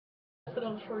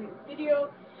little short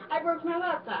video. I broke my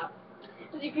laptop.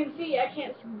 As you can see, I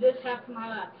can't see this half of my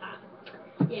laptop.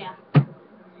 Yeah,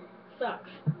 sucks.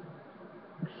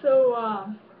 So,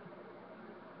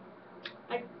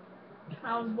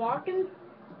 I was walking,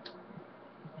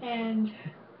 and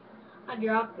I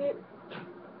dropped it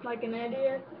like an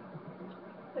idiot.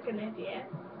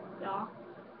 Yeah.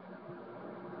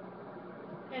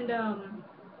 And,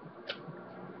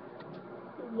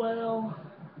 well,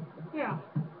 yeah.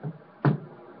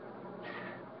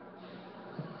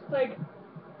 Like,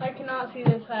 I cannot see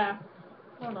this half.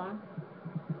 Hold on.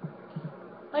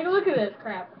 Like, look at this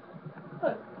crap.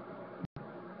 Look.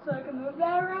 So I can move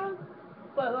that around,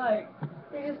 but, like,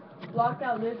 they just blocked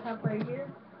out this half right here.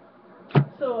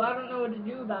 So I don't know what to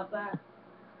do about that.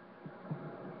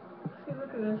 See,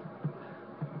 look at this.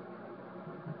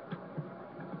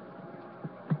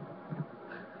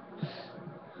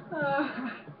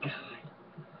 God.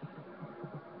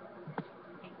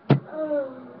 Oh.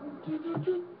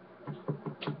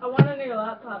 I want a new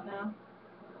laptop now.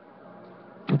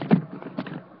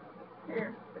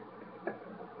 Here.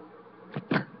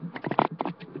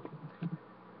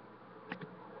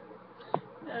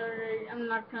 Alright,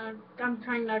 I'm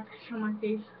trying not to show my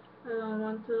face. I don't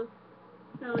want to.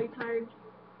 I'm really tired.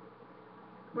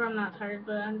 Well, I'm not tired,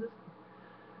 but I'm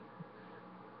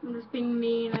just being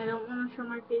mean. I don't want to show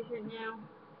my face right now.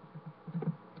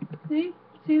 See?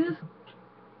 See this?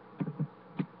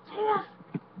 See this?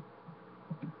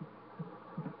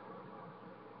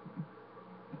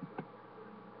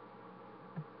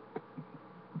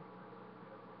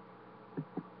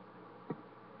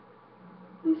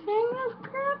 You seeing this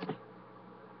crap?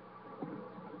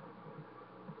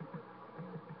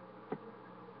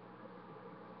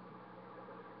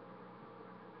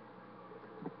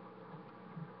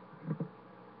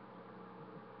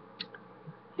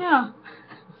 Yeah.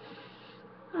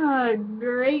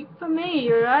 Great for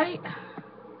me, right?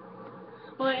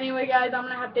 Well, anyway, guys, I'm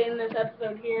gonna have to end this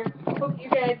episode here. Hope you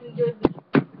guys enjoyed this.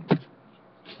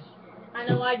 I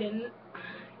know I didn't.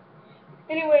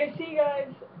 Anyway, see you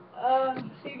guys.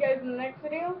 See you guys in the next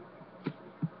video.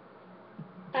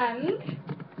 And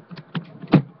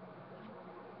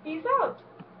peace out.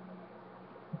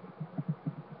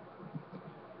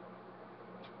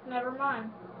 Never mind.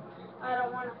 I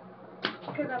don't wanna,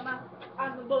 cause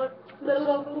I'm a bullet.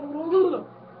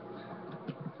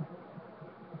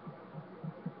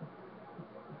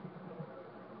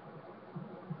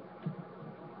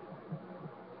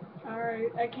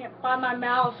 Alright, I can't find my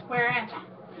mouse. Where is it?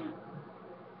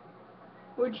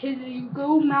 Which is you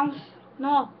go, mouse?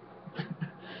 No.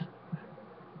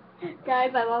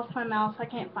 Guys, I lost my mouse. I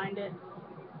can't find it.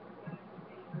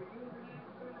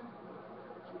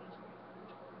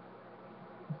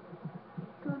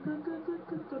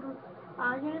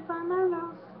 I can't find my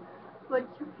mouse. But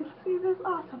you can see this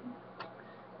awesome.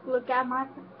 Look at my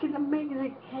freaking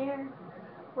amazing hair.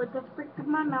 Where the frick did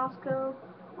my mouse go?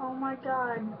 Oh my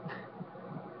god.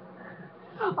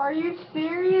 Are you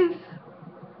serious?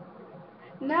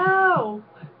 No!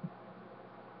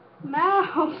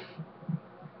 Mouse!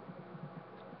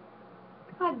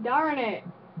 God darn it.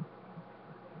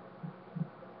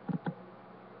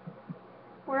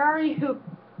 Where are you?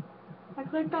 I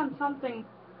clicked on something.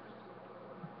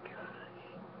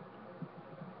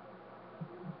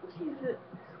 Jesus.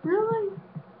 Really?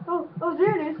 Oh,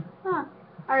 there it is. Huh.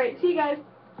 Alright, see you guys.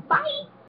 Bye!